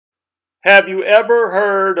Have you ever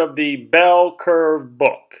heard of the Bell Curve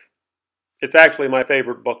book? It's actually my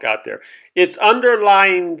favorite book out there. Its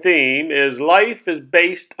underlying theme is life is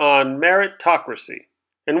based on meritocracy.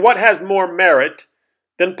 And what has more merit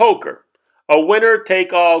than poker? A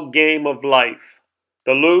winner-take-all game of life.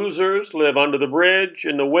 The losers live under the bridge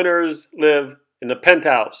and the winners live in the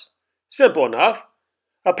penthouse. Simple enough.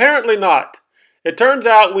 Apparently not. It turns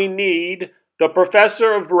out we need the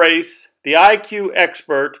professor of race, the IQ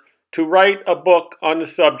expert, to write a book on the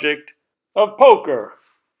subject of poker,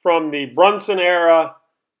 from the Brunson era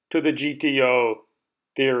to the GTO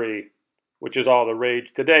theory, which is all the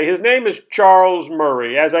rage today. His name is Charles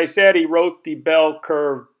Murray. As I said, he wrote the Bell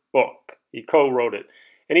Curve book. He co-wrote it.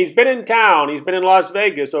 And he's been in town. He's been in Las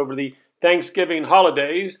Vegas over the Thanksgiving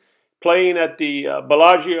holidays, playing at the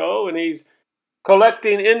Bellagio, and he's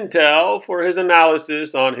collecting intel for his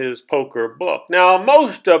analysis on his poker book. Now,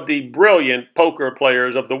 most of the brilliant poker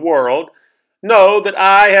players of the world know that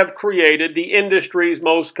I have created the industry's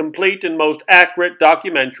most complete and most accurate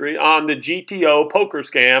documentary on the GTO poker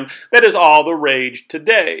scam that is all the rage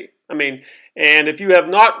today. And if you have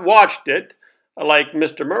not watched it, like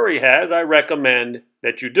Mr. Murray has, I recommend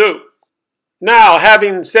that you do. Now,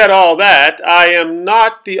 having said all that, I am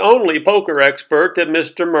not the only poker expert that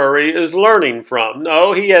Mr. Murray is learning from.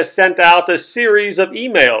 No, he has sent out a series of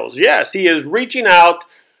emails. Yes, he is reaching out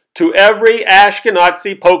to every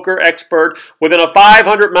Ashkenazi poker expert within a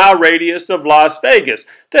 500-mile radius of Las Vegas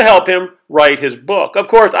to help him write his book. Of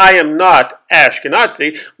course, I am not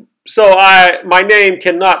Ashkenazi, so my name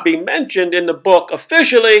cannot be mentioned in the book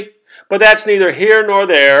officially, but that's neither here nor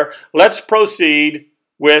there. Let's proceed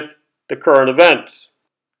with the current events.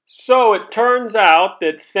 So it turns out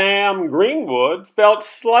that Sam Greenwood felt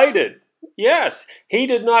slighted. Yes, he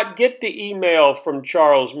did not get the email from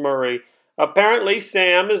Charles Murray. Apparently,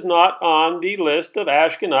 Sam is not on the list of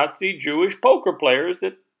Ashkenazi Jewish poker players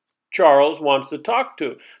that Charles wants to talk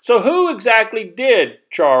to. So who exactly did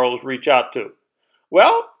Charles reach out to?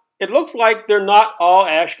 Well, it looks like they're not all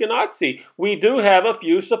Ashkenazi. We do have a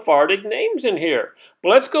few Sephardic names in here. But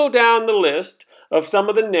let's go down the list of some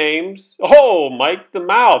of the names. Oh, Mike the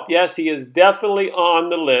Mouth. Yes, he is definitely on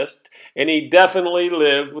the list, and he definitely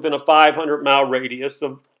lives within a 500-mile radius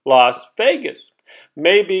of Las Vegas.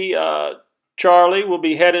 Maybe Charlie will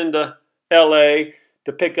be heading to L.A.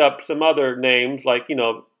 to pick up some other names, like,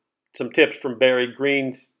 some tips from Barry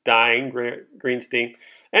Greenstein.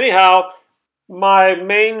 Anyhow, my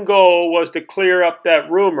main goal was to clear up that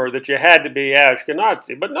rumor that you had to be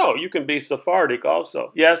Ashkenazi. But no, you can be Sephardic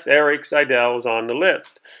also. Yes, Eric Seidel is on the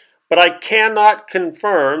list. But I cannot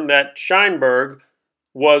confirm that Scheinberg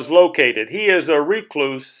was located. He is a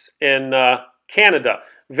recluse in Canada.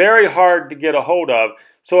 Very hard to get a hold of.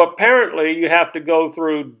 So apparently you have to go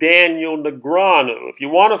through Daniel Negreanu. If you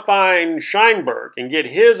want to find Scheinberg and get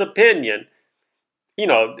his opinion,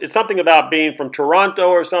 it's something about being from Toronto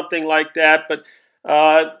or something like that, but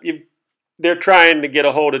they're trying to get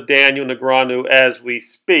a hold of Daniel Negreanu as we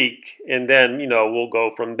speak, and then, we'll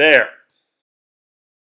go from there.